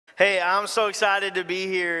Hey, I'm so excited to be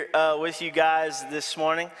here with you guys this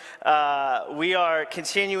morning. We are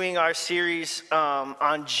continuing our series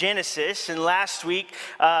on Genesis, and last week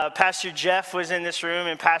Pastor Jeff was in this room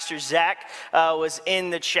and Pastor Zach was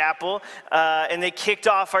in the chapel, and they kicked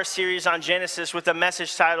off our series on Genesis with a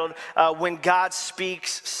message titled, When God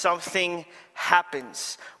Speaks, Something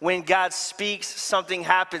Happens. When God speaks, something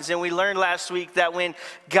happens. And we learned last week that when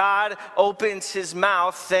God opens his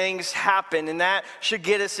mouth, things happen. And that should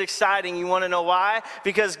get us exciting. You want to know why?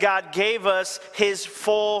 Because God gave us his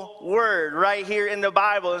full word right here in the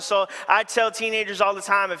Bible. And so I tell teenagers all the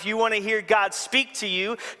time, if you want to hear God speak to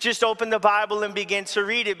you, just open the Bible and begin to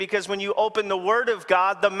read it. Because when you open the word of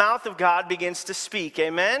God, the mouth of God begins to speak.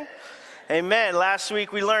 Amen? Amen. Last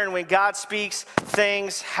week we learned when God speaks,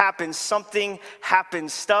 things happen. Something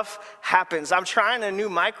happens. Stuff happens. I'm trying a new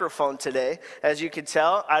microphone today. As you can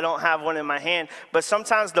tell, I don't have one in my hand. But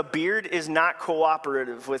sometimes the beard is not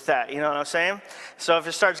cooperative with that. You know what I'm saying? So if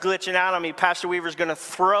it starts glitching out on me, Pastor Weaver's going to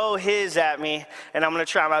throw his at me, and I'm going to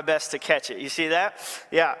try my best to catch it. You see that?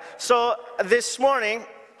 Yeah. So this morning,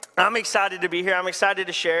 I'm excited to be here. I'm excited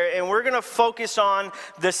to share. And we're going to focus on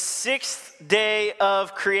the sixth day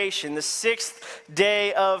of creation. The sixth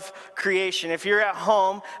day of creation. If you're at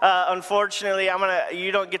home, unfortunately,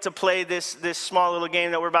 you don't get to play this small little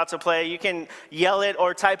game that we're about to play. You can yell it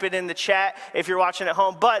or type it in the chat if you're watching at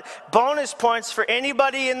home. But bonus points for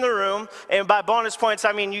anybody in the room. And by bonus points,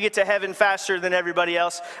 I mean you get to heaven faster than everybody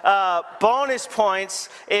else. Bonus points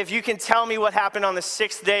if you can tell me what happened on the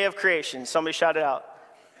sixth day of creation. Somebody shout it out.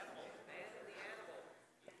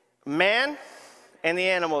 Man and the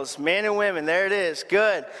animals, men and women, there it is.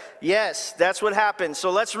 Good. Yes, that's what happened.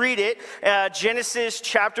 So let's read it. Genesis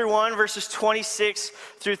chapter 1, verses 26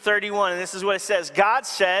 through 31. And this is what it says. God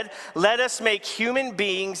said, "Let us make human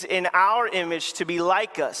beings in our image to be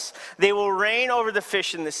like us. They will reign over the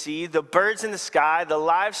fish in the sea, the birds in the sky, the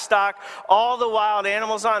livestock, all the wild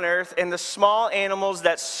animals on earth, and the small animals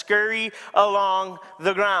that scurry along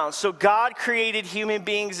the ground." So God created human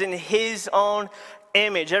beings in his own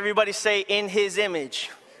image. Everybody say, in his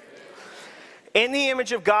image. In the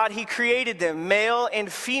image of God, he created them. Male and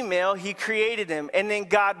female, he created them. And then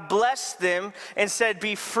God blessed them and said,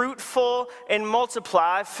 "Be fruitful and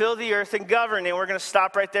multiply, fill the earth and govern." And we're going to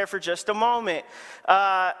stop right there for just a moment.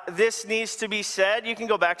 This needs to be said. You can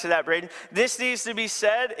go back to that, Braden. This needs to be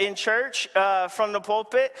said in church, from the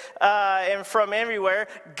pulpit, and from everywhere.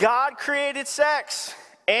 God created sex,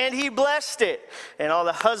 and he blessed it. And all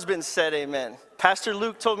the husbands said amen. Pastor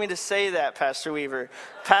Luke told me to say that, Pastor Weaver.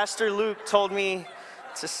 Pastor Luke told me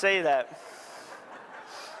to say that.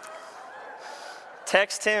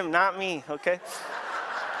 Text him, not me, okay?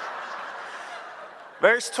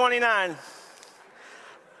 Verse 29.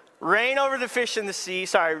 Reign over the fish in the sea.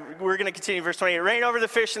 Sorry, we're going to continue verse 28. Reign over the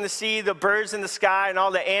fish in the sea, the birds in the sky, and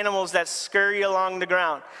all the animals that scurry along the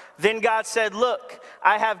ground. Then God said, "Look,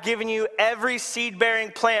 I have given you every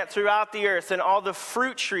seed-bearing plant throughout the earth and all the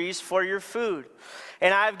fruit trees for your food.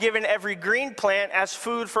 And I have given every green plant as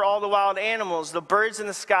food for all the wild animals, the birds in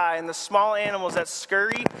the sky, and the small animals that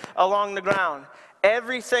scurry along the ground.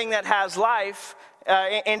 Everything that has life,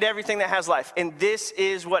 and everything that has life." And this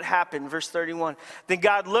is what happened. Verse 31. Then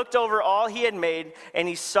God looked over all he had made, and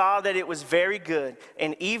he saw that it was very good.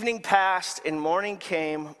 And evening passed, and morning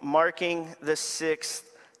came, marking the sixth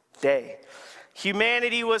day.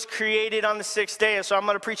 Humanity was created on the sixth day. And so I'm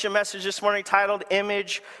going to preach a message this morning titled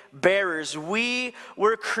Image Bearers. We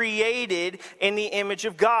were created in the image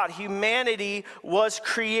of God. Humanity was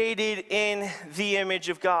created in the image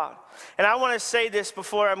of God. And I want to say this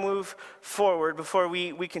before I move forward, before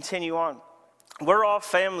we continue on. We're all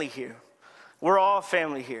family here. We're all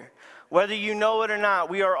family here. Whether you know it or not,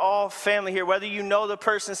 we are all family here. Whether you know the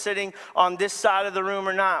person sitting on this side of the room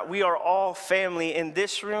or not, we are all family in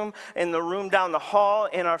this room, in the room down the hall,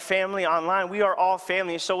 in our family online. We are all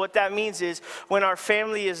family. So what that means is when our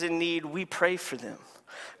family is in need, we pray for them.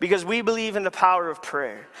 Because we believe in the power of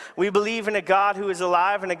prayer. We believe in a God who is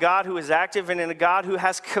alive and a God who is active and in a God who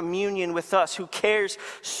has communion with us, who cares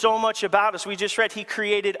so much about us. We just read he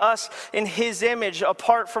created us in his image.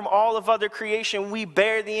 Apart from all of other creation, we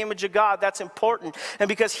bear the image of God. That's important. And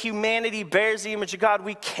because humanity bears the image of God,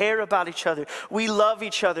 we care about each other. We love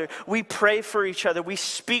each other. We pray for each other. We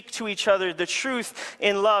speak to each other the truth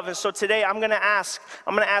in love. And so today I'm going to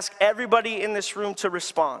ask everybody in this room to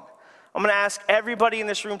respond. I'm going to ask everybody in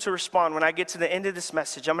this room to respond when I get to the end of this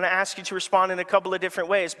message. I'm going to ask you to respond in a couple of different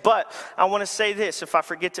ways. But I want to say this, if I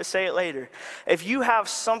forget to say it later. If you have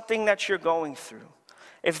something that you're going through,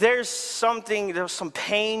 If there's some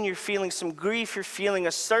pain you're feeling, some grief you're feeling,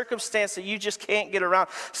 a circumstance that you just can't get around,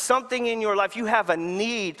 something in your life, you have a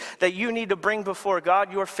need that you need to bring before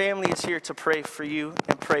God, your family is here to pray for you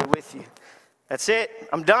and pray with you. That's it.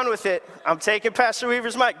 I'm done with it. I'm taking Pastor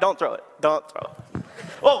Weaver's mic. Don't throw it. Don't throw it.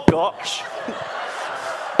 Oh, gosh.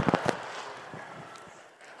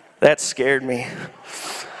 That scared me.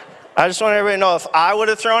 I just want everybody to know if I would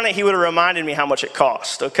have thrown it, he would have reminded me how much it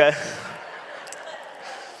cost, okay?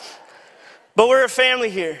 But we're a family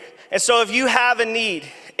here. And so if you have a need,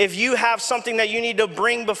 if you have something that you need to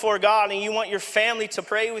bring before God and you want your family to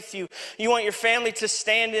pray with you, you want your family to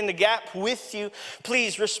stand in the gap with you,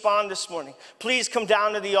 please respond this morning. Please come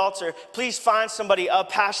down to the altar. Please find somebody, a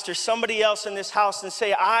pastor, somebody else in this house and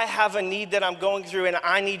say, I have a need that I'm going through and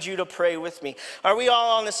I need you to pray with me. Are we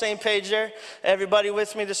all on the same page there? Everybody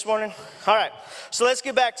with me this morning? All right, so let's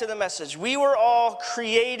get back to the message. We were all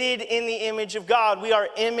created in the image of God. We are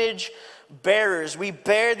image bearers. We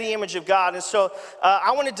bear the image of God. And so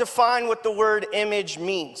I want to define what the word image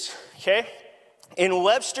means, okay? In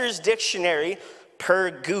Webster's dictionary, per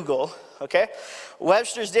Google, okay?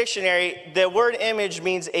 Webster's dictionary, the word image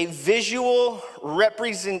means a visual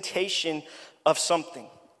representation of something.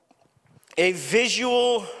 A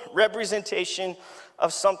visual representation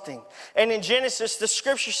of something. And in Genesis, the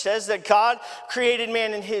scripture says that God created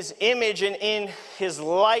man in his image and in his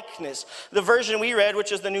likeness. The version we read,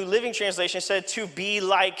 which is the New Living Translation, said to be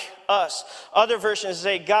like us. Other versions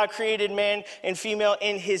say God created man and female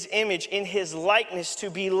in his image, in his likeness, to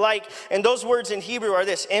be like. And those words in Hebrew are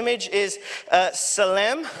this. Image is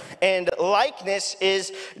salem and likeness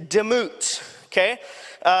is demut, okay?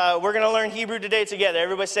 We're going to learn Hebrew today together.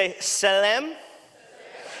 Everybody say salem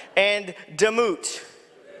and demut.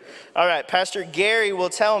 All right, Pastor Gary will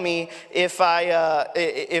tell me if I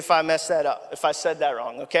messed that up, if I said that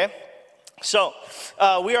wrong, okay? So,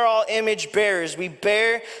 we are all image bearers. We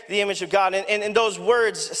bear the image of God. And those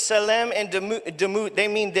words, salem and demut, they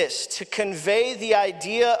mean this: to convey the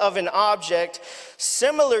idea of an object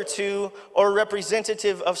similar to or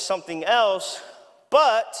representative of something else,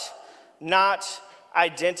 but not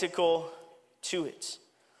identical to it.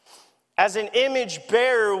 As an image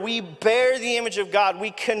bearer, we bear the image of God.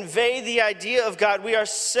 We convey the idea of God. We are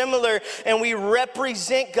similar and we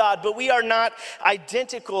represent God, but we are not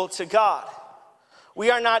identical to God.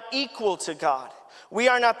 We are not equal to God. We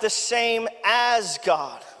are not the same as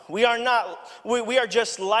God. We are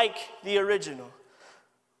just like the original.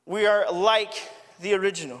 We are like the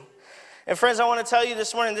original. And friends, I want to tell you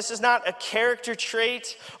this morning, this is not a character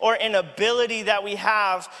trait or an ability that we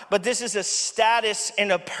have, but this is a status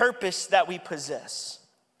and a purpose that we possess.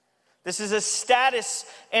 This is a status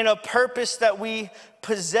and a purpose that we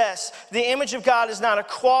possess. The image of God is not a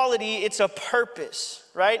quality, it's a purpose,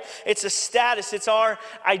 right? It's a status, it's our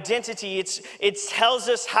identity. It tells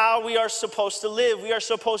us how we are supposed to live. We are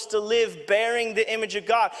supposed to live bearing the image of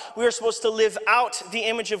God. We are supposed to live out the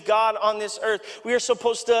image of God on this earth. We are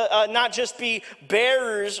supposed to not just be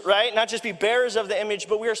bearers, right? Not just be bearers of the image,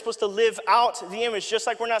 but we are supposed to live out the image. Just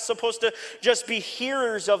like we're not supposed to just be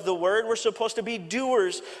hearers of the word, we're supposed to be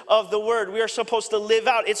doers of the word. We are supposed to live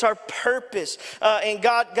out. It's our purpose. And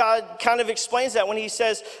God kind of explains that when he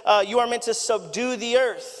says, you are meant to subdue the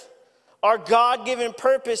earth. Our God-given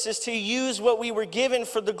purpose is to use what we were given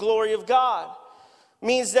for the glory of God.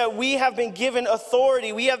 Means that we have been given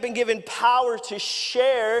authority, we have been given power to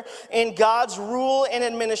share in God's rule and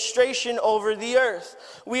administration over the earth.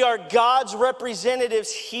 We are God's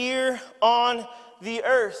representatives here on the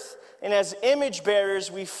earth. And as image bearers,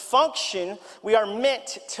 we are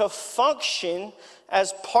meant to function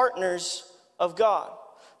as partners of God.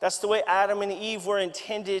 That's the way Adam and Eve were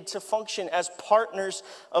intended to function, as partners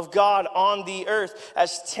of God on the earth,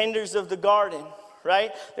 as tenders of the garden,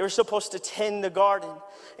 right? They were supposed to tend the garden.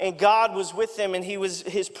 And God was with them, and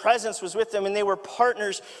his presence was with them, and they were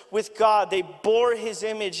partners with God. They bore his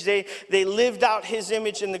image. They lived out his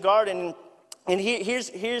image in the garden. And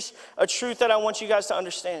here's a truth that I want you guys to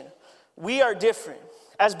understand. We are different.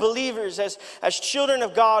 As believers, as children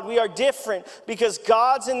of God, we are different because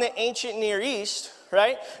gods in the ancient Near East,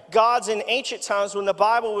 right? Gods in ancient times when the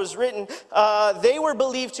Bible was written, they were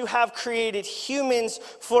believed to have created humans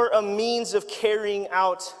for a means of carrying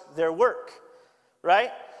out their work,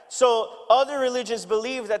 right? So other religions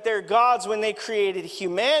believe that their gods, when they created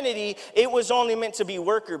humanity, it was only meant to be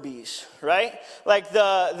worker bees, right? Like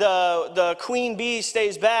the queen bee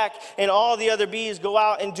stays back and all the other bees go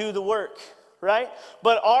out and do the work, right?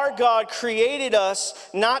 But our God created us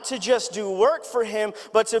not to just do work for him,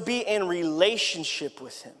 but to be in relationship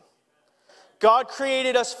with him. God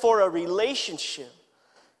created us for a relationship.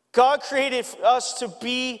 God created us to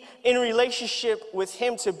be in relationship with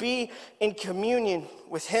him, to be in communion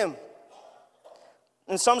with him.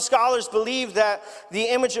 And some scholars believe that the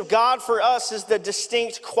image of God for us is the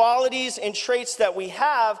distinct qualities and traits that we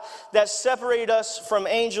have that separate us from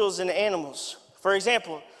angels and animals. For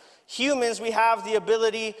example, humans, we have the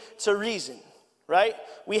ability to reason, right?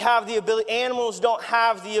 We have the ability, animals don't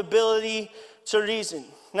have the ability to reason.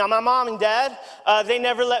 Now, my mom and dad, they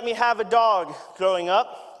never let me have a dog growing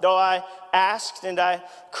up, though I asked and I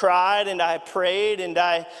cried and I prayed and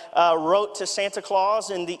I wrote to Santa Claus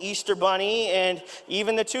and the Easter Bunny and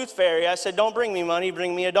even the Tooth Fairy. I said, don't bring me money,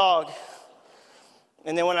 bring me a dog.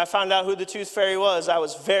 And then when I found out who the Tooth Fairy was, I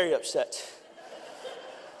was very upset.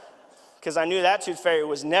 Because I knew that Tooth Fairy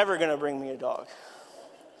was never going to bring me a dog.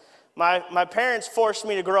 My parents forced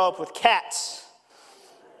me to grow up with cats,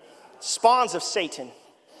 spawns of Satan.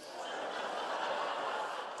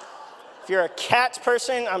 If you're a cat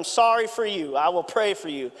person, I'm sorry for you. I will pray for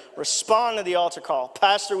you. Respond to the altar call.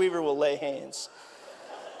 Pastor Weaver will lay hands.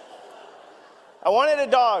 I wanted a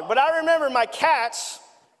dog, but I remember my cats,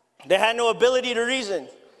 they had no ability to reason.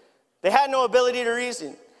 They had no ability to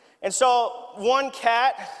reason. And so one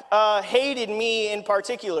cat hated me in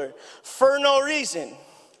particular for no reason.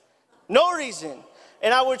 No reason.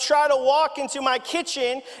 And I would try to walk into my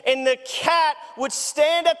kitchen, and the cat would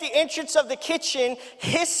stand at the entrance of the kitchen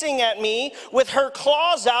hissing at me with her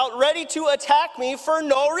claws out, ready to attack me for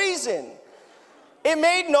no reason. It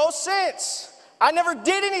made no sense. I never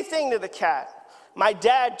did anything to the cat. My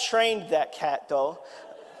dad trained that cat, though.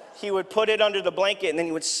 He would put it under the blanket, and then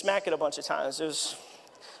he would smack it a bunch of times. It was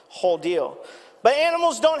a whole deal. But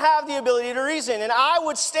animals don't have the ability to reason. And I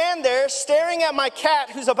would stand there staring at my cat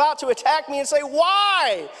who's about to attack me and say,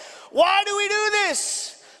 why? Why do we do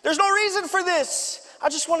this? There's no reason for this. I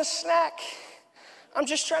just want a snack. I'm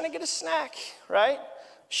just trying to get a snack, right?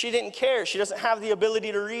 She didn't care. She doesn't have the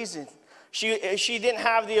ability to reason. She didn't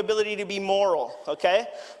have the ability to be moral, okay?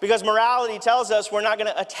 Because morality tells us we're not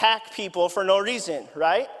going to attack people for no reason,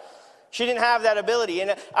 right? She didn't have that ability.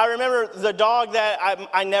 And I remember the dog that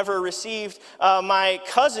I never received, my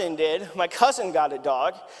cousin did. My cousin got a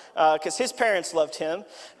dog because his parents loved him.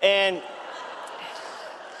 And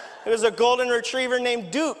it was a golden retriever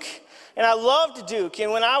named Duke. And I loved Duke.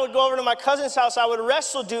 And when I would go over to my cousin's house, I would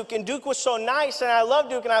wrestle Duke. And Duke was so nice, and I loved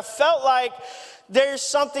Duke. And I felt like there's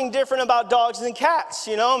something different about dogs than cats.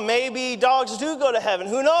 You know, maybe dogs do go to heaven.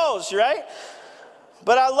 Who knows, right?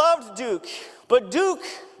 But I loved Duke. But Duke,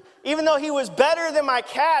 even though he was better than my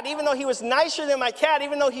cat, even though he was nicer than my cat,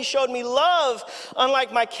 even though he showed me love,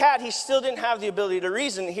 unlike my cat, he still didn't have the ability to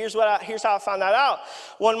reason. Here's how I found that out.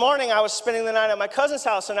 One morning, I was spending the night at my cousin's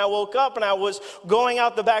house, and I woke up, and I was going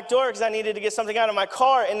out the back door because I needed to get something out of my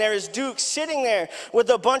car, and there is Duke sitting there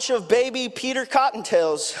with a bunch of baby Peter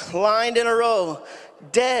Cottontails lined in a row,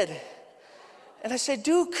 dead. And I said,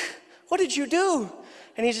 Duke, what did you do?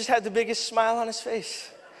 And he just had the biggest smile on his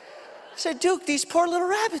face. I said, Duke, these poor little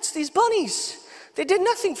rabbits, these bunnies, they did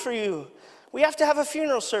nothing for you. We have to have a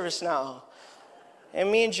funeral service now.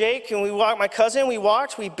 And me and Jake, and my cousin, we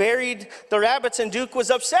buried the rabbits, and Duke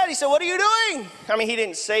was upset. He said, what are you doing? I mean, he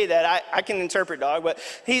didn't say that. I can interpret dog, but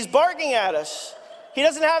he's barking at us. He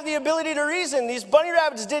doesn't have the ability to reason. These bunny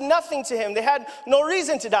rabbits did nothing to him. They had no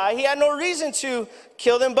reason to die. He had no reason to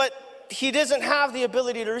kill them, but he doesn't have the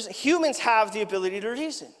ability to reason. Humans have the ability to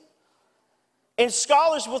reason. And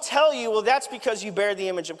scholars will tell you, well, that's because you bear the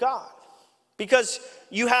image of God. Because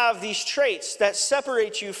you have these traits that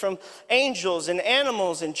separate you from angels and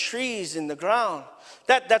animals and trees and the ground.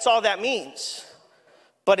 That's all that means.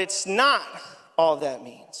 But it's not all that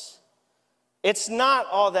means. It's not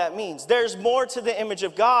all that means. There's more to the image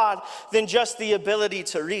of God than just the ability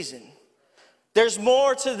to reason. There's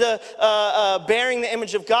more to the bearing the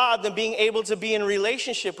image of God than being able to be in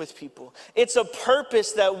relationship with people. It's a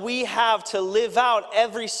purpose that we have to live out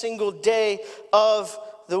every single day of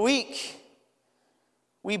the week.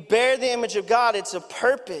 We bear the image of God. It's a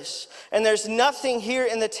purpose. And there's nothing here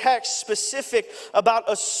in the text specific about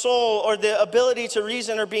a soul or the ability to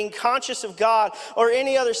reason or being conscious of God or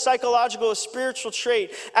any other psychological or spiritual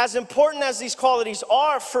trait. As important as these qualities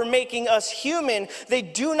are for making us human, they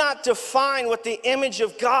do not define what the image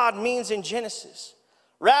of God means in Genesis.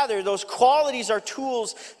 Rather, those qualities are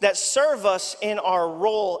tools that serve us in our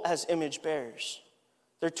role as image bearers.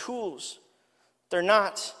 They're tools. They're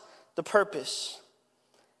not the purpose.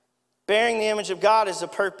 Bearing the image of God is a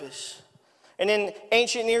purpose. And in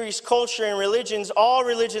ancient Near East culture and religions, all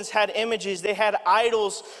religions had images. They had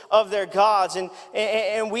idols of their gods.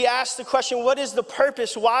 And we asked the question, what is the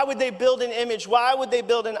purpose? Why would they build an image? Why would they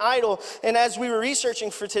build an idol? And as we were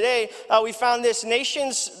researching for today, we found this.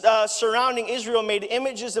 Nations surrounding Israel made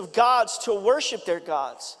images of gods to worship their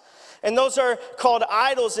gods. And those are called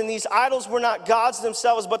idols. And these idols were not gods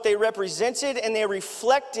themselves, but they represented and they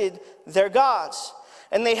reflected their gods.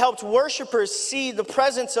 And they helped worshipers see the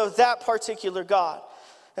presence of that particular God.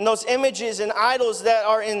 And those images and idols that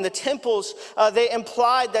are in the temples, they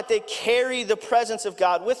implied that they carry the presence of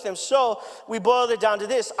God with them. So we boiled it down to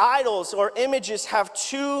this. Idols or images have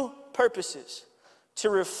two purposes: to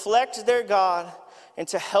reflect their God and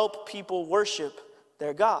to help people worship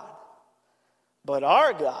their God. But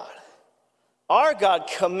our God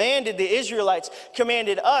commanded the Israelites,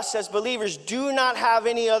 commanded us as believers, do not have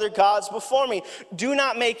any other gods before me. Do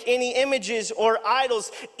not make any images or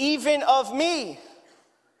idols, even of me.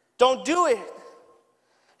 Don't do it.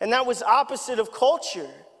 And that was opposite of culture.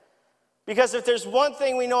 Because if there's one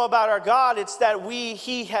thing we know about our God, it's that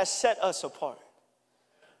He has set us apart.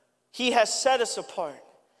 He has set us apart.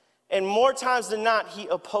 And more times than not, He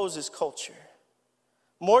opposes culture.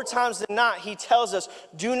 More times than not, He tells us,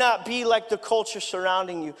 do not be like the culture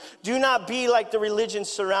surrounding you. Do not be like the religion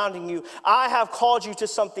surrounding you. I have called you to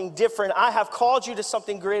something different. I have called you to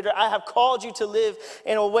something greater. I have called you to live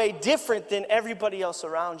in a way different than everybody else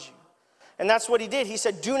around you. And that's what He did. He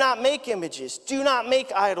said, do not make images. Do not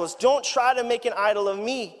make idols. Don't try to make an idol of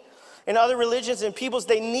me. In other religions and peoples,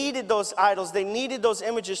 they needed those idols. They needed those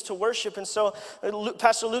images to worship. And so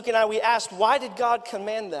Pastor Luke and I, we asked, why did God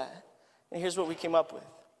command that? And here's what we came up with.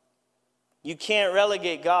 You can't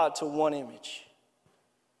relegate God to one image.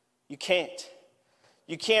 You can't.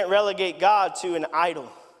 You can't relegate God to an idol.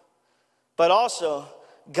 But also,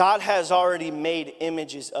 God has already made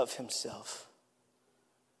images of Himself.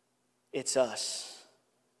 It's us.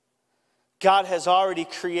 God has already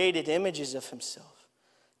created images of Himself.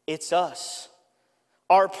 It's us.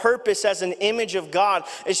 Our purpose as an image of God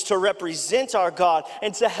is to represent our God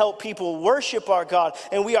and to help people worship our God.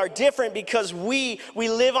 And we are different because we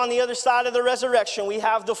live on the other side of the resurrection. We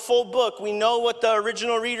have the full book. We know what the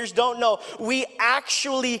original readers don't know. We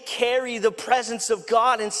actually carry the presence of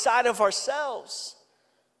God inside of ourselves.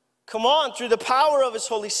 Come on, through the power of His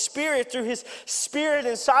Holy Spirit, through His Spirit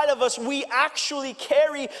inside of us, we actually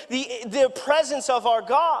carry the presence of our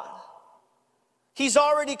God. He's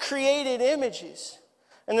already created images.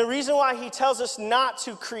 And the reason why He tells us not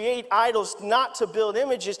to create idols, not to build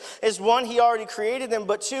images, is one, He already created them,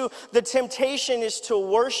 but two, the temptation is to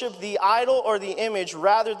worship the idol or the image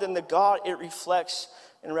rather than the God it reflects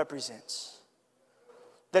and represents.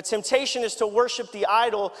 The temptation is to worship the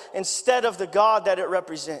idol instead of the God that it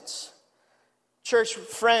represents. Church,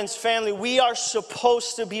 friends, family, we are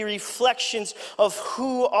supposed to be reflections of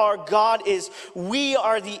who our God is. We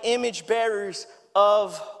are the image bearers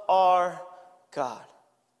of our God.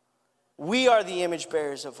 We are the image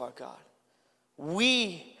bearers of our God.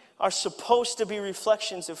 We are supposed to be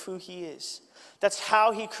reflections of who He is. That's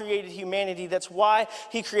how He created humanity. That's why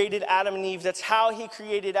He created Adam and Eve. That's how He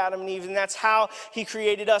created Adam and Eve. And that's how He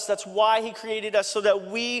created us. That's why He created us, so that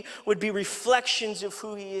we would be reflections of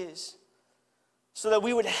who He is. So that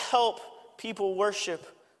we would help people worship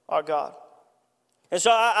our God. And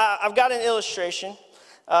so I've got an illustration.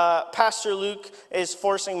 Pastor Luke is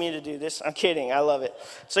forcing me to do this. I'm kidding. I love it.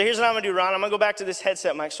 So here's what I'm going to do, Ron. I'm going to go back to this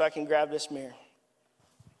headset mic so I can grab this mirror.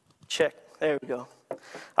 Check. There we go. All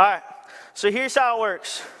right. So here's how it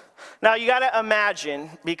works. Now, you got to imagine,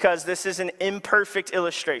 because this is an imperfect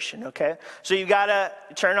illustration, okay? So you got to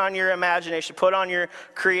turn on your imagination, put on your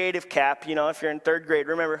creative cap, you know, if you're in third grade.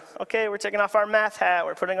 Remember, okay, we're taking off our math hat.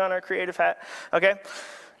 We're putting on our creative hat, okay?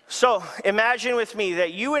 So imagine with me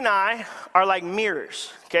that you and I are like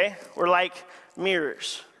mirrors, okay? We're like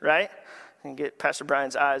mirrors, right? And get Pastor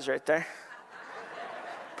Brian's eyes right there.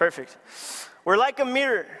 Perfect. We're like a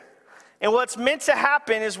mirror. And what's meant to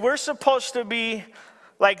happen is we're supposed to be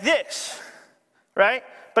like this, right?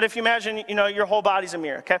 But if you imagine, you know, your whole body's a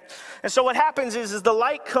mirror, okay? And so what happens is the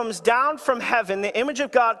light comes down from heaven, the image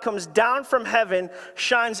of God comes down from heaven,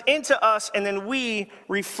 shines into us, and then we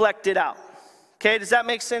reflect it out. Okay, does that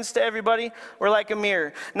make sense to everybody? We're like a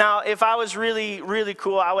mirror. Now, if I was really, really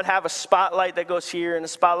cool, I would have a spotlight that goes here and a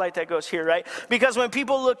spotlight that goes here, right? Because when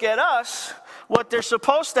people look at us, what they're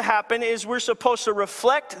supposed to happen is we're supposed to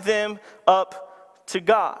reflect them up to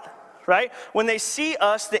God, right? When they see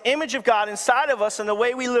us, the image of God inside of us and the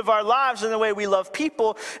way we live our lives and the way we love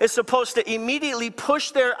people is supposed to immediately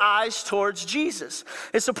push their eyes towards Jesus.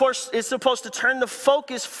 It's supposed to turn the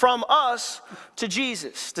focus from us to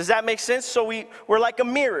Jesus. Does that make sense? So we're like a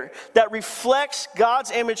mirror that reflects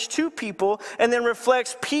God's image to people and then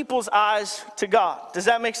reflects people's eyes to God. Does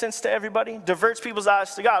that make sense to everybody? Diverts people's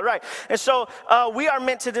eyes to God, right? And so we are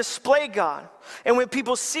meant to display God. And when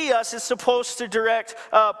people see us, it's supposed to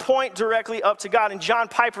point directly up to God. And John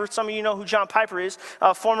Piper, some of you know who John Piper is,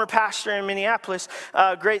 former pastor in Minneapolis,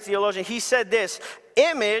 great theologian. He said this: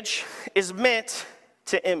 image is meant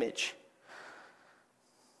to image.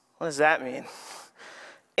 What does that mean?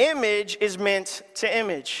 Image is meant to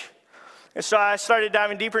image. And so I started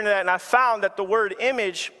diving deeper into that, and I found that the word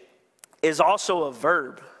image is also a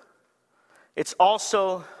verb. It's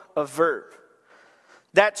also a verb.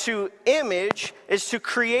 That to image is to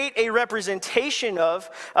create a representation of,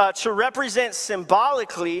 to represent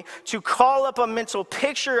symbolically, to call up a mental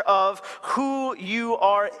picture of who you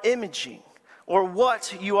are imaging or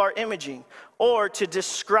what you are imaging, or to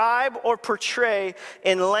describe or portray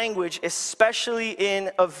in language, especially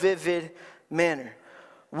in a vivid manner.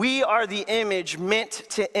 We are the image meant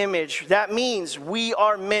to image. That means we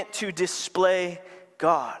are meant to display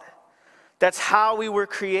God. That's how we were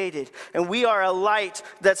created. And we are a light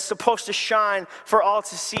that's supposed to shine for all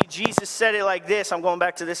to see. Jesus said it like this. I'm going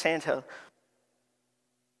back to this handheld.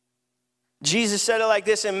 Jesus said it like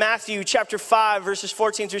this in Matthew chapter 5, verses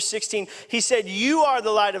 14 through 16. He said, "You are the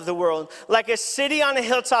light of the world, like a city on a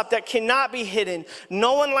hilltop that cannot be hidden.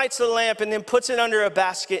 No one lights a lamp and then puts it under a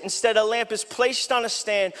basket. Instead, a lamp is placed on a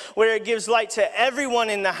stand where it gives light to everyone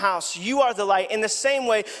in the house. You are the light. In the same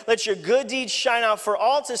way, let your good deeds shine out for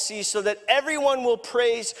all to see, so that everyone will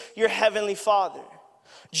praise your heavenly Father."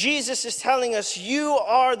 Jesus is telling us, you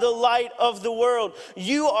are the light of the world.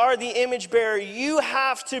 You are the image bearer. You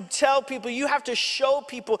have to tell people, you have to show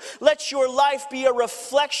people. Let your life be a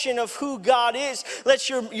reflection of who God is. Let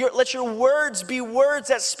your words be words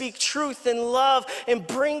that speak truth and love and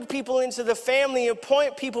bring people into the family and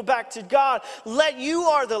point people back to God. You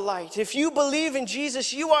are the light. If you believe in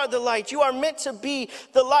Jesus, you are the light. You are meant to be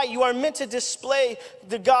the light. You are meant to display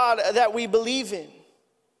the God that we believe in,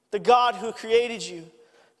 the God who created you,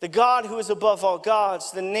 the God who is above all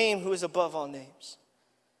gods, the name who is above all names.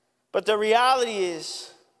 But the reality is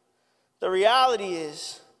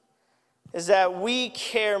that we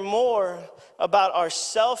care more about our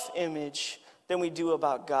self-image than we do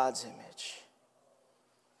about God's image.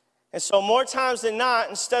 And so more times than not,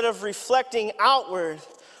 instead of reflecting outward,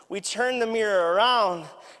 we turn the mirror around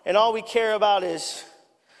and all we care about is,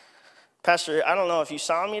 "Pastor, I don't know if you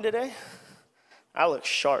saw me today. I look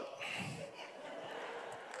sharp."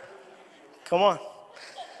 Come on,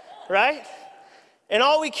 right? And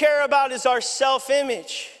all we care about is our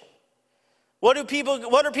self-image. What are people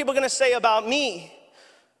going to say about me?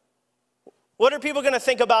 What are people going to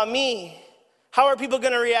think about me? How are people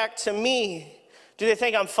going to react to me? Do they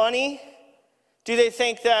think I'm funny? Do they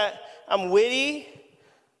think that I'm witty?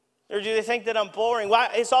 Or do they think that I'm boring? Why?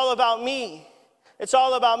 It's all about me. It's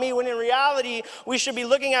all about me, when in reality, we should be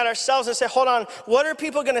looking at ourselves and say, hold on, what are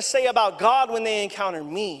people going to say about God when they encounter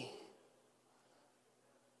me?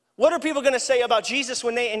 What are people going to say about Jesus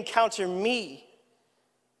when they encounter me?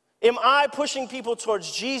 Am I pushing people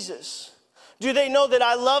towards Jesus? Do they know that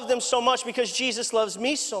I love them so much because Jesus loves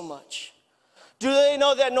me so much? Do they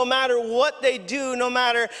know that no matter what they do, no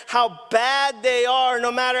matter how bad they are,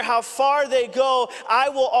 no matter how far they go, I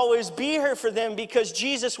will always be here for them because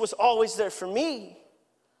Jesus was always there for me?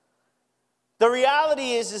 The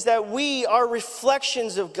reality is that we are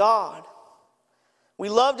reflections of God. We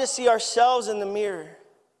love to see ourselves in the mirror.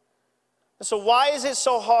 And so why is it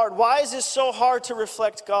so hard? Why is it so hard to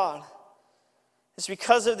reflect God? It's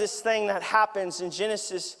because of this thing that happens in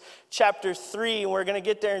Genesis chapter 3, and we're going to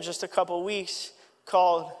get there in just a couple weeks,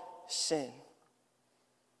 called sin.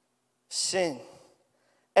 Sin.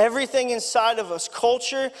 Everything inside of us,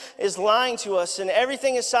 culture is lying to us, and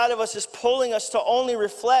everything inside of us is pulling us to only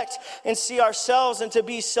reflect and see ourselves and to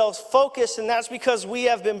be self-focused, and that's because we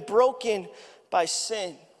have been broken by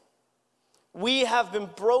sin. We have been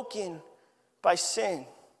broken by sin.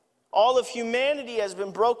 All of humanity has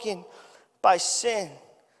been broken by sin.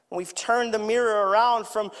 And we've turned the mirror around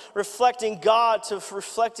from reflecting God to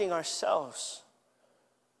reflecting ourselves.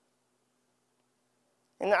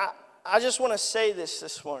 And I just want to say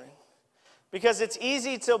this morning, because it's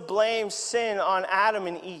easy to blame sin on Adam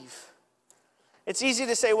and Eve. It's easy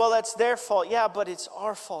to say, well, that's their fault. Yeah, but it's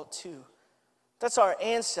our fault too. That's our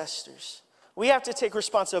ancestors. We have to take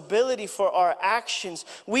responsibility for our actions.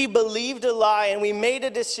 We believed a lie and we made a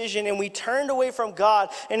decision and we turned away from God.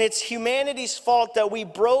 And it's humanity's fault that we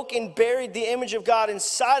broke and buried the image of God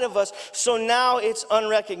inside of us. So now it's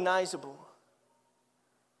unrecognizable.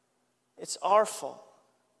 It's our fault.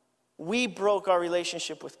 We broke our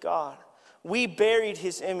relationship with God. We buried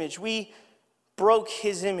his image. We broke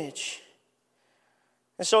his image.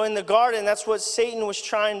 And so in the garden, that's what Satan was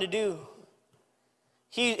trying to do.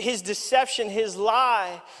 His deception, his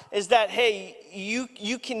lie is that, hey,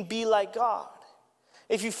 you can be like God.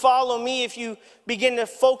 If you follow me, if you begin to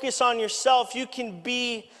focus on yourself, you can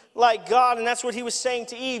be like God. And that's what he was saying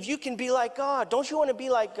to Eve. You can be like God. Don't you want to be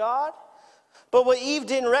like God? But what Eve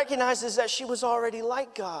didn't recognize is that she was already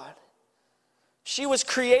like God. She was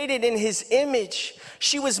created in his image.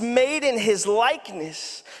 She was made in his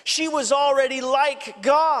likeness. She was already like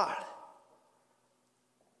God.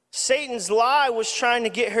 Satan's lie was trying to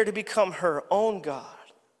get her to become her own God.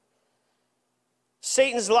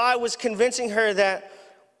 Satan's lie was convincing her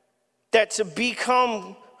that to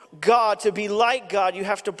become God, to be like God, you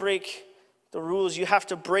have to break the rules. You have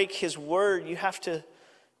to break his word. You have to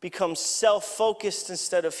become self-focused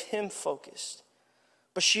instead of him-focused.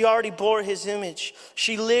 But she already bore his image.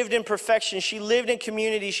 She lived in perfection. She lived in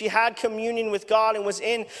community. She had communion with God and was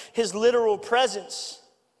in his literal presence.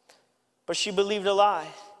 But she believed a lie.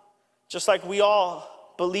 Just like we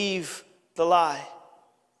all believe the lie.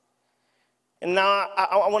 And now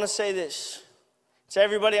I want to say this to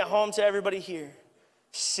everybody at home, to everybody here.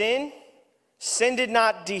 Sin did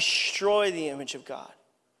not destroy the image of God.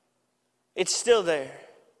 It's still there.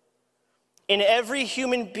 In every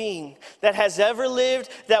human being that has ever lived,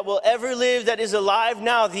 that will ever live, that is alive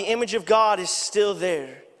now, the image of God is still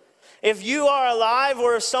there. If you are alive,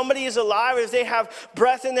 or if somebody is alive, if they have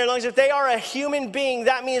breath in their lungs, if they are a human being,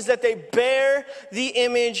 that means that they bear the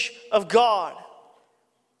image of God.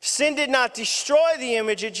 Sin did not destroy the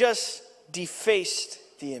image, it just defaced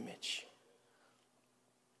the image.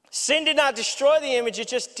 Sin did not destroy the image, it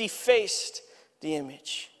just defaced the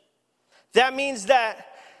image. That means that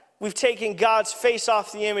we've taken God's face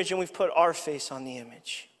off the image and we've put our face on the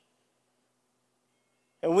image.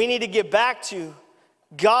 And we need to get back to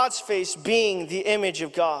God's face being the image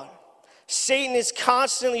of God. Satan is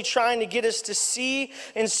constantly trying to get us to see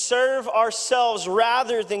and serve ourselves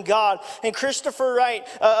rather than God. And Christopher Wright,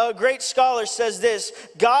 a great scholar, says this: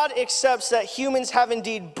 God accepts that humans have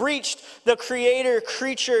indeed breached the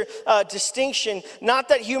creator-creature distinction. Not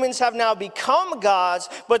that humans have now become gods,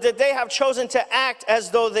 but that they have chosen to act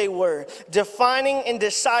as though they were, defining and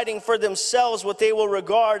deciding for themselves what they will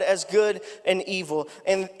regard as good and evil.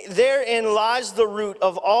 And therein lies the root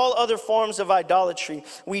of all other forms of idolatry.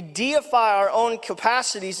 We deify our own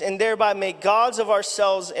capacities and thereby make gods of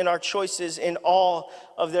ourselves and our choices in all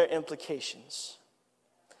of their implications.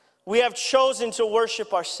 We have chosen to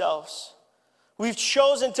worship ourselves. We've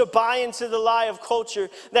chosen to buy into the lie of culture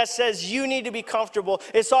that says you need to be comfortable.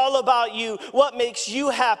 It's all about you. What makes you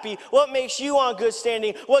happy? What makes you on good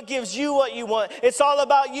standing? What gives you what you want? It's all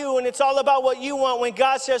about you and it's all about what you want, when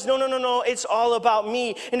God says, no, it's all about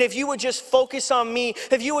me. And if you would just focus on me,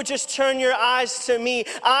 if you would just turn your eyes to me,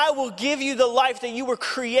 I will give you the life that you were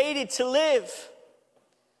created to live.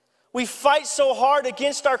 We fight so hard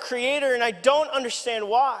against our Creator, and I don't understand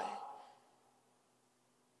why.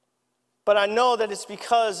 But I know that it's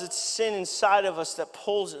because it's sin inside of us that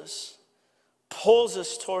pulls us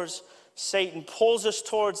towards Satan, pulls us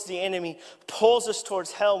towards the enemy, pulls us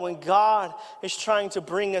towards hell, when God is trying to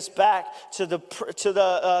bring us back to the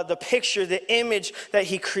picture, the image that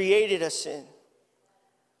he created us in.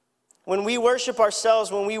 When we worship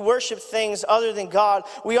ourselves, when we worship things other than God,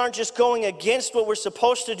 we aren't just going against what we're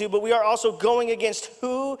supposed to do, but we are also going against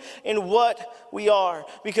who and what we are.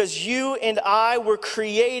 Because you and I were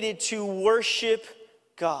created to worship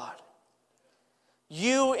God.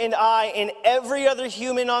 You and I and every other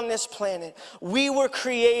human on this planet, we were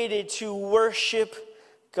created to worship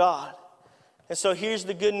God. And so here's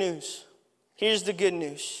the good news. Here's the good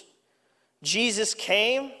news. Jesus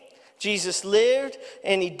came, Jesus lived,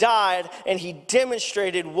 and he died, and he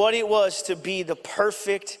demonstrated what it was to be the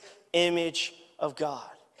perfect image of God.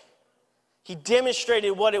 He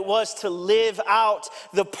demonstrated what it was to live out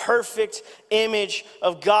the perfect image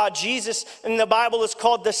of God. Jesus in the Bible is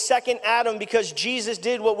called the second Adam because Jesus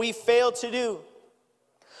did what we failed to do.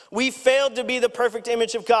 We failed to be the perfect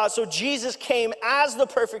image of God, so Jesus came as the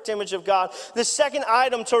perfect image of God. The second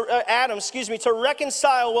Adam to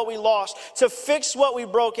reconcile what we lost, to fix what we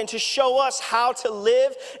broke, and to show us how to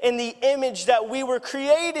live in the image that we were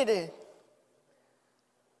created in.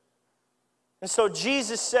 And so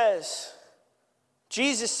Jesus says,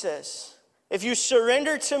 if you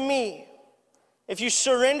surrender to me,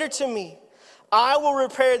 I will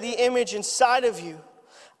repair the image inside of you.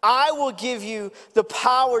 I will give you the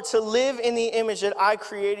power to live in the image that I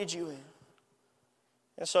created you in.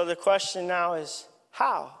 And so the question now is,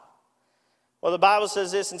 how? Well, the Bible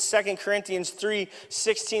says this in 2 Corinthians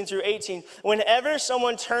 3:16-18. Whenever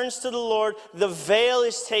someone turns to the Lord, the veil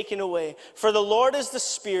is taken away. For the Lord is the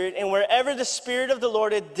Spirit, and wherever the Spirit of the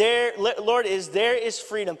Lord is, there is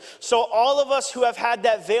freedom. So all of us who have had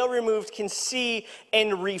that veil removed can see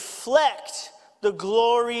and reflect the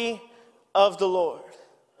glory of the Lord.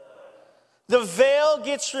 The veil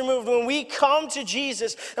gets removed when we come to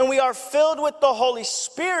Jesus and we are filled with the Holy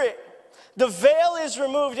Spirit. The veil is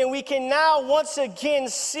removed and we can now once again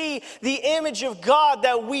see the image of God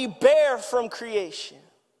that we bear from creation.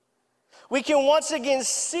 We can once again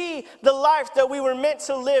see the life that we were meant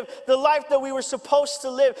to live, the life that we were supposed to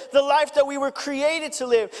live, the life that we were created to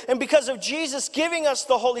live. And because of Jesus giving us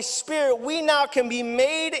the Holy Spirit, we now can be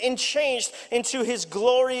made and changed into his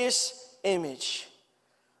glorious image.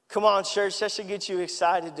 Come on, church, that should get you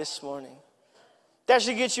excited this morning. That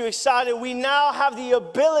should get you excited. We now have the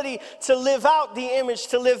ability to live out the image,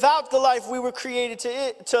 to live out the life we were created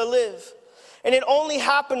to live. And it only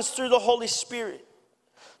happens through the Holy Spirit.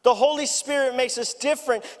 The Holy Spirit makes us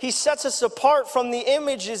different. He sets us apart from the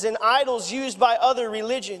images and idols used by other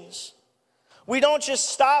religions. We don't just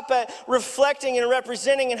stop at reflecting and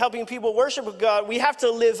representing and helping people worship God. We have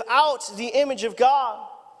to live out the image of God.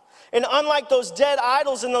 And unlike those dead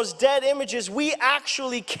idols and those dead images, we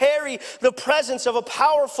actually carry the presence of a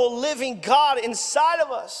powerful living God inside of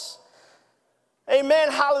us.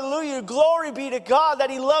 Amen, hallelujah, glory be to God that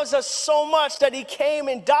he loves us so much that he came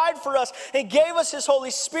and died for us and gave us his Holy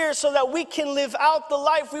Spirit so that we can live out the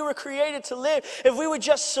life we were created to live. If we would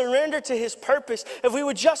just surrender to his purpose, if we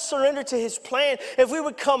would just surrender to his plan, if we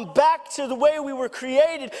would come back to the way we were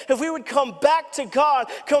created, if we would come back to God,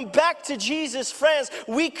 come back to Jesus, friends,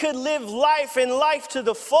 we could live life and life to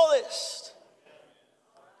the fullest.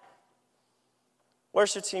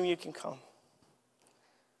 Worship team, you can come.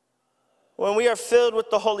 When we are filled with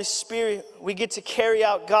the Holy Spirit, we get to carry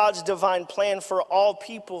out God's divine plan for all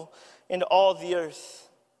people and all the earth.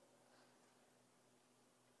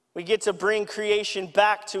 We get to bring creation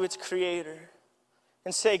back to its creator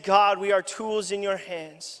and say, God, we are tools in your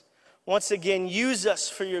hands. Once again, use us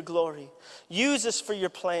for your glory. Use us for your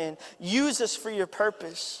plan. Use us for your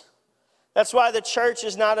purpose. That's why the church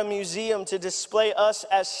is not a museum to display us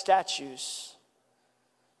as statues.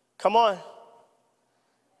 Come on.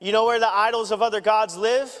 You know where the idols of other gods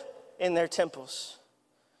live? In their temples.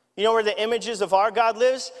 You know where the images of our God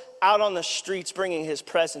lives? Out on the streets, bringing his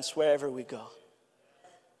presence wherever we go.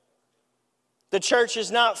 The church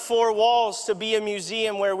is not four walls to be a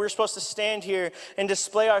museum where we're supposed to stand here and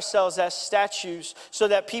display ourselves as statues so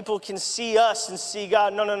that people can see us and see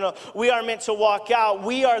God. No. We are meant to walk out.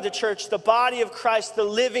 We are the church, the body of Christ, the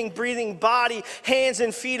living, breathing body, hands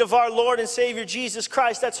and feet of our Lord and Savior Jesus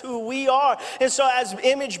Christ. That's who we are. And so as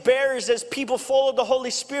image bearers, as people full of the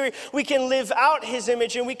Holy Spirit, we can live out his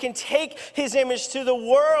image and we can take his image to the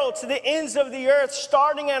world, to the ends of the earth,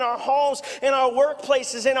 starting in our homes, in our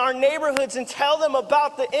workplaces, in our neighborhoods, and tell them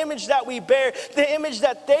about the image that we bear, the image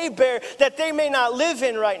that they bear, that they may not live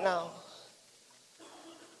in right now.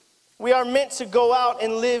 We are meant to go out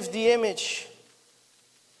and live the image.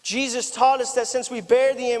 Jesus taught us that since we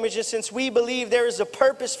bear the image and since we believe there is a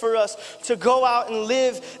purpose for us to go out and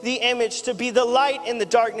live the image, to be the light in the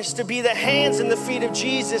darkness, to be the hands and the feet of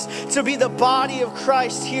Jesus, to be the body of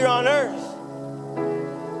Christ here on earth.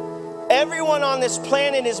 Everyone on this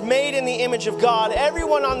planet is made in the image of God.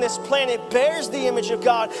 Everyone on this planet bears the image of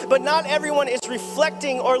God, but not everyone is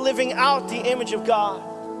reflecting or living out the image of God.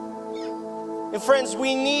 And friends,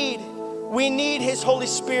 we need his Holy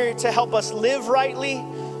Spirit to help us live rightly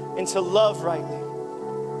and to love rightly.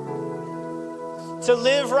 To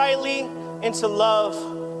live rightly and to love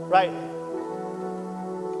rightly.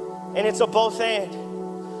 And it's a both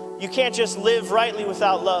and. You can't just live rightly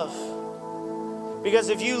without love. Because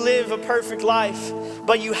if you live a perfect life,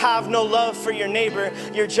 but you have no love for your neighbor,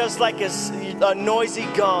 you're just like a noisy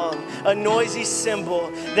gong, a noisy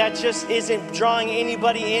cymbal that just isn't drawing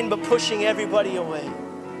anybody in, but pushing everybody away.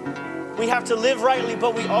 We have to live rightly,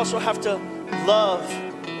 but we also have to love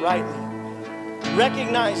rightly.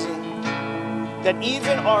 Recognizing that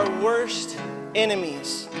even our worst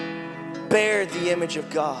enemies bear the image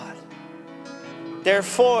of God.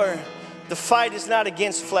 Therefore, the fight is not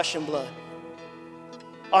against flesh and blood.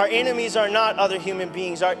 Our enemies are not other human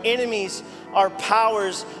beings. Our enemies are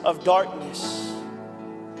powers of darkness.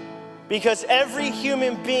 Because every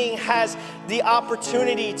human being has the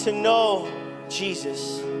opportunity to know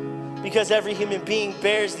Jesus, because every human being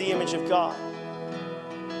bears the image of God.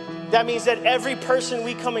 That means that every person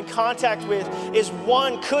we come in contact with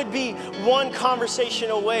could be one conversation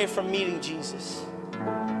away from meeting Jesus.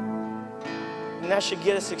 And that should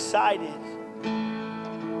get us excited.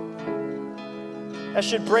 That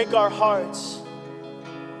should break our hearts.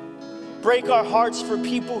 Break our hearts for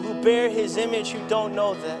people who bear his image who don't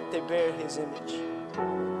know that they bear his image.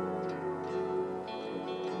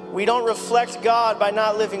 We don't reflect God by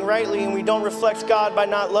not living rightly, and we don't reflect God by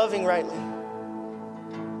not loving rightly.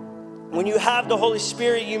 When you have the Holy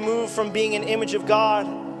Spirit, you move from being an image of God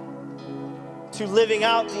to living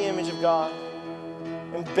out the image of God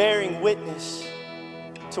and bearing witness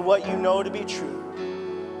to what you know to be true.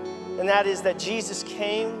 And that is that Jesus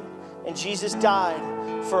came and Jesus died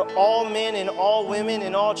for all men and all women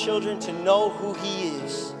and all children to know who he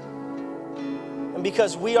is. And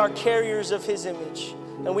because we are carriers of his image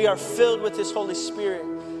and we are filled with his Holy Spirit,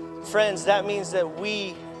 friends, that means that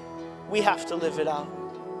we have to live it out.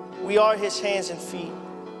 We are his hands and feet.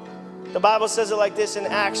 The Bible says it like this in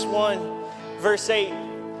Acts 1, verse 8.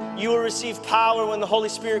 You will receive power when the Holy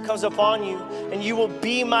Spirit comes upon you, and you will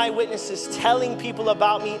be my witnesses, telling people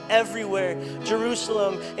about me everywhere,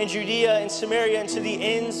 Jerusalem and Judea and Samaria and to the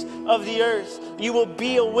ends of the earth. You will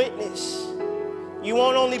be a witness. You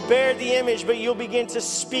won't only bear the image, but you'll begin to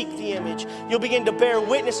speak the image. You'll begin to bear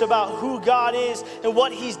witness about who God is and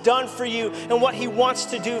what he's done for you and what he wants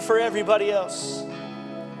to do for everybody else.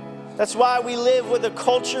 That's why we live with a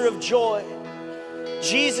culture of joy.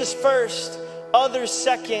 Jesus first, others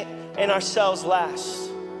second, and ourselves last.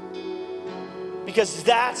 Because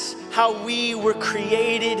that's how we were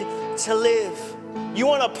created to live. You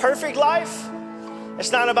want a perfect life?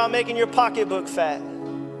 It's not about making your pocketbook fat.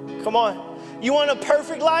 Come on. You want a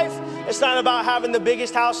perfect life? It's not about having the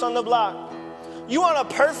biggest house on the block. You want a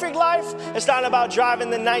perfect life? It's not about driving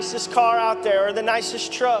the nicest car out there or the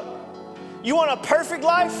nicest truck. You want a perfect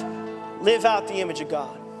life? Live out the image of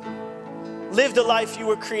God. Live the life you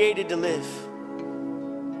were created to live.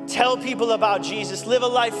 Tell people about Jesus. Live a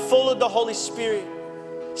life full of the Holy Spirit.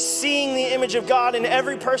 Seeing the image of God in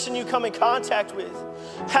every person you come in contact with.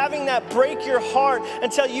 Having that break your heart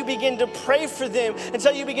until you begin to pray for them,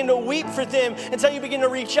 until you begin to weep for them, until you begin to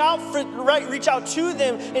reach out to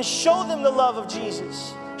them and show them the love of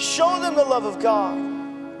Jesus. Show them the love of God.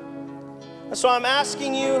 And so I'm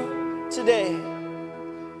asking you today,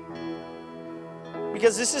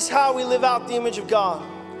 because this is how we live out the image of God.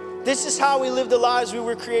 This is how we live the lives we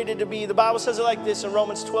were created to be. The Bible says it like this in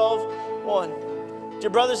Romans 12:1. Dear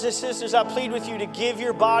brothers and sisters, I plead with you to give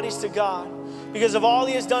your bodies to God because of all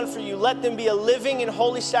he has done for you. Let them be a living and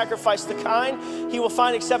holy sacrifice, the kind he will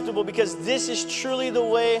find acceptable, because this is truly the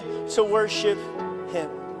way to worship him.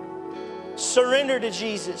 Surrender to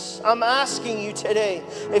Jesus. I'm asking you today,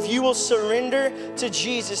 if you will surrender to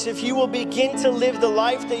Jesus, if you will begin to live the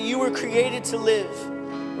life that you were created to live.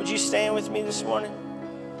 Would you stand with me this morning?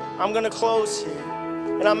 I'm going to close here,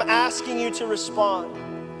 and I'm asking you to respond.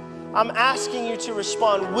 I'm asking you to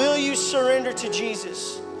respond. Will you surrender to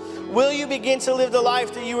Jesus? Will you begin to live the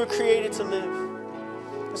life that you were created to live?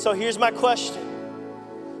 And so here's my question.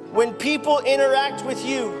 When people interact with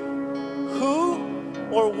you, who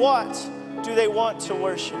or what do they want to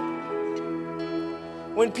worship?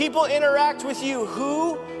 When people interact with you,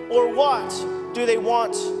 who or what do they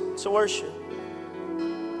want to worship?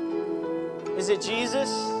 Is it Jesus?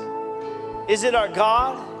 Is it our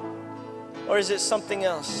God? Or is it something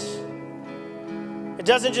else? It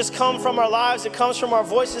doesn't just come from our lives, it comes from our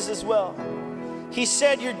voices as well. He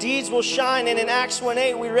said your deeds will shine, and in Acts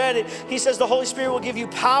 1:8 we read it. He says the Holy Spirit will give you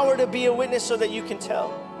power to be a witness so that you can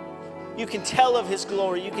tell. You can tell of his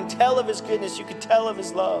glory, you can tell of his goodness, you can tell of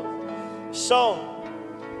his love. So,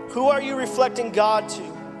 who are you reflecting God to?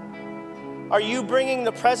 Are you bringing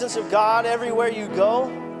the presence of God everywhere you go?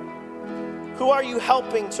 Who are you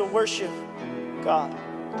helping to worship God?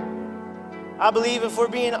 I believe if we're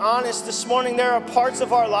being honest this morning, there are parts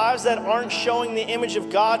of our lives that aren't showing the image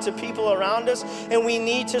of God to people around us, and we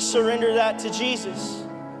need to surrender that to Jesus.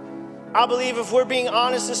 I believe if we're being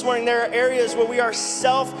honest this morning, there are areas where we are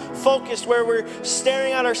self-focused, where we're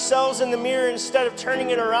staring at ourselves in the mirror instead of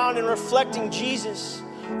turning it around and reflecting Jesus,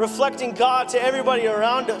 reflecting God to everybody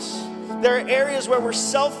around us. There are areas where we're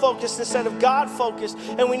self-focused instead of God-focused,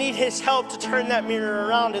 and we need his help to turn that mirror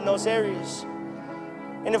around in those areas.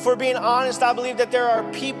 And if we're being honest, I believe that there are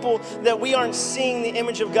people that we aren't seeing the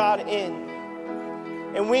image of God in.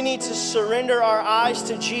 And we need to surrender our eyes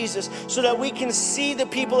to Jesus so that we can see the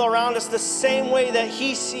people around us the same way that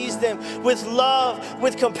he sees them, with love,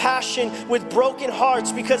 with compassion, with broken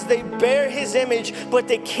hearts, because they bear his image, but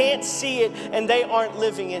they can't see it and they aren't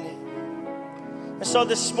living in it. And so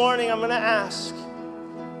this morning I'm gonna ask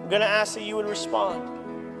that you would respond.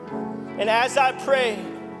 And as I pray,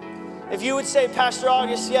 if you would say, Pastor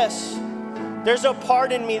August, yes, there's a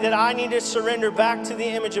part in me that I need to surrender back to the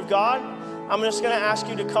image of God, I'm just gonna ask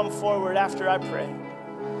you to come forward after I pray.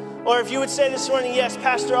 Or if you would say this morning, yes,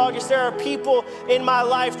 Pastor August, there are people in my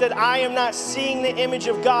life that I am not seeing the image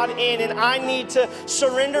of God in, and I need to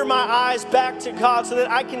surrender my eyes back to God so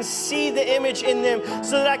that I can see the image in them,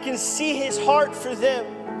 so that I can see his heart for them.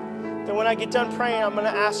 Then when I get done praying, I'm gonna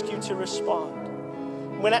ask you to respond.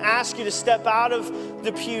 I'm gonna ask you to step out of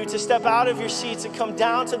the pew, to step out of your seats and come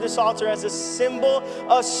down to this altar as a symbol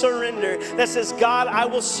of surrender that says, God, I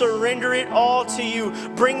will surrender it all to you.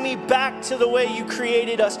 Bring me back to the way you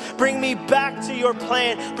created us. Bring me back to your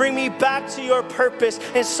plan. Bring me back to your purpose.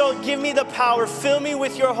 And so give me the power. Fill me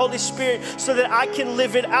with your Holy Spirit so that I can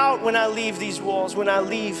live it out when I leave these walls, when I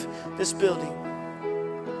leave this building.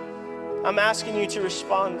 I'm asking you to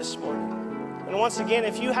respond this morning. And once again,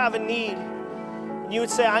 if you have a need, you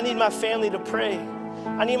would say, I need my family to pray.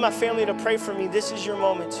 I need my family to pray for me. This is your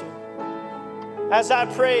moment to. As I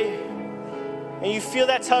pray, and you feel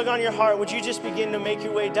that tug on your heart, would you just begin to make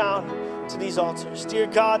your way down to these altars? Dear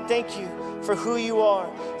God, thank you for who you are.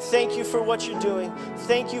 Thank you for what you're doing.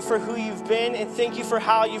 Thank you for who you've been, and thank you for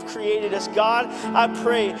how you've created us. God, I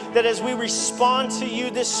pray that as we respond to you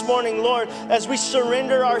this morning, Lord, as we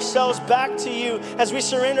surrender ourselves back to you, as we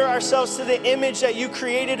surrender ourselves to the image that you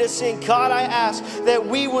created us in, God, I ask that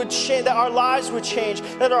we would change, that our lives would change,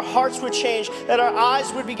 that our hearts would change, that our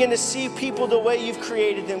eyes would begin to see people the way you've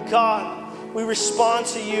created them. God, we respond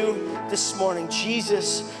to you this morning.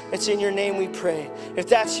 Jesus, it's in your name we pray. If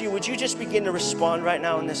that's you, would you just begin to respond right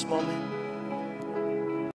now in this moment?